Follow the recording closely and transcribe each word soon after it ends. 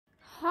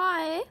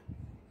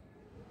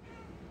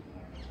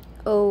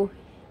Oh,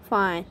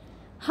 fine.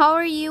 How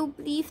are you?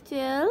 Please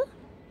tell.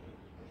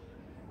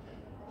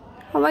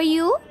 How are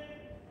you?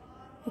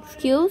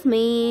 Excuse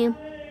me.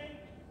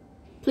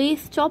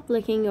 Please stop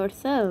licking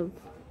yourself.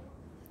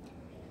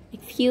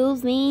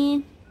 Excuse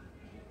me.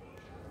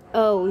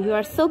 Oh, you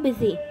are so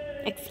busy.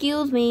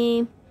 Excuse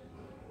me.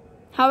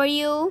 How are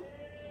you?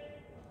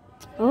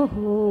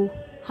 Oh,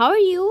 how are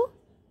you?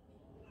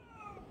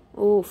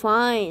 Oh,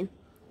 fine.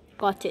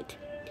 Got it.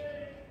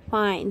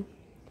 Fine.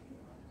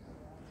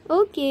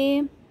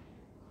 Okay.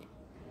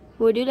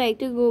 Would you like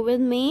to go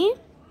with me?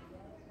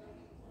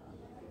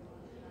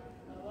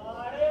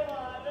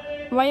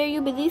 Why are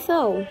you busy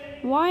so?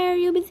 Why are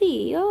you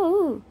busy?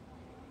 Oh.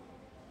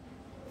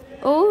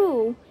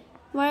 Oh.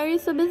 Why are you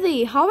so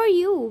busy? How are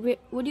you?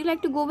 Would you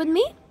like to go with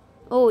me?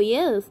 Oh,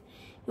 yes.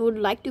 You would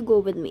like to go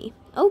with me.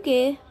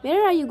 Okay.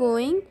 Where are you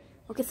going?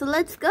 Okay, so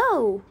let's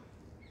go.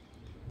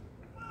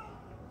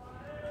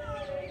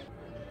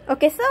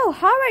 Okay, so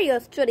how are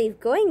your studies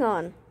going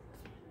on?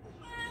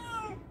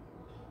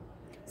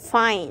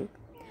 Fine.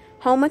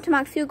 How much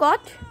marks you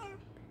got?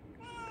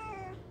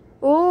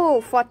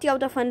 Oh, 40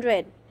 out of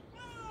 100.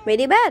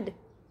 Very bad.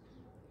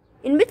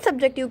 In which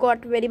subject you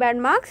got very bad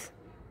marks?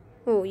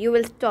 Oh, you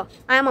will stop.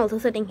 I am also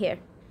sitting here.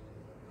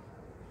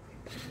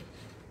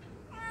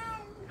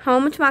 How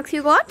much marks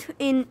you got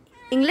in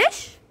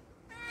English?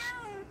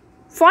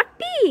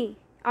 40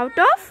 out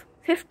of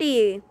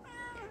 50.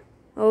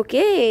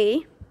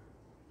 Okay.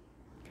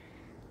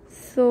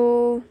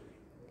 So,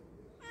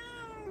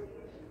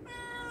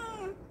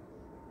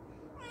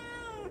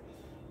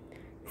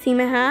 see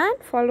my hand?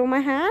 Follow my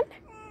hand.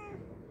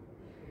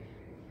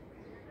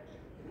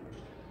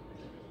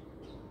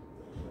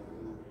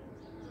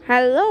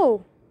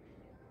 Hello.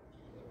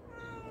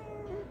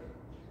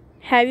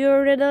 Have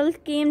your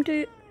result came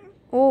to...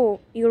 Oh,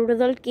 your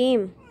result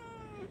came.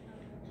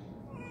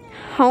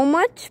 How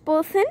much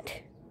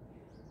percent?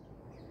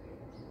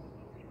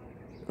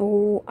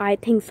 Oh, I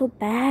think so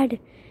bad.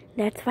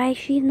 That's why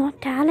she's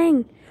not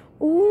telling.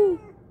 Oh,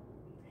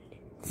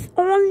 it's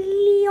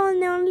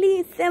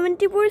only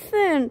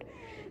 70%.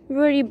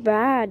 Very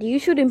bad. You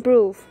should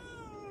improve.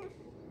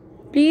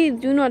 Please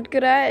do not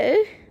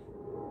cry.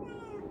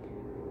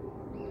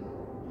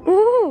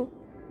 Oh,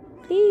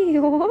 please.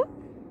 Oh.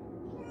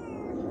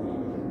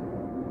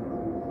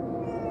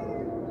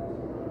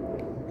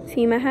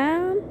 See my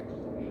hand?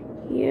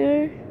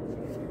 Here.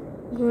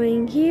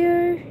 Going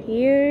here,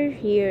 here,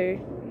 here.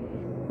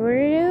 Where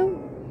are you?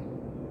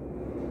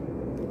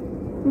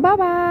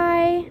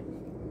 Bye-bye.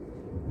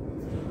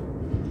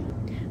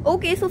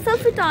 Okay, so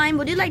selfie time.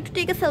 Would you like to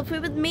take a selfie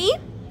with me?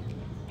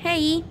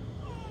 Hey,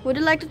 would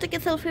you like to take a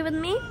selfie with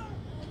me?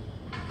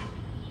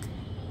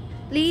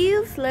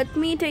 Please, let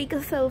me take a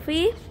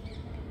selfie.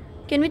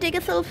 Can we take a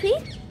selfie?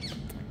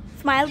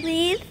 Smile,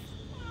 please.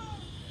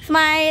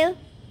 Smile.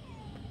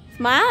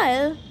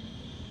 Smile.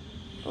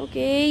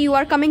 Okay, you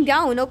are coming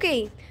down.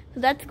 Okay, so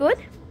that's good.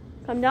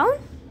 Come down.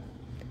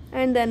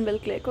 And then we'll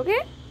click,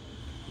 okay?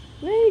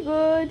 Very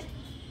good.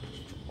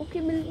 Okay,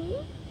 Millie.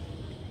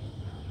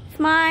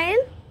 Smile.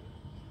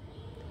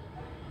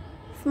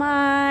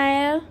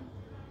 Smile.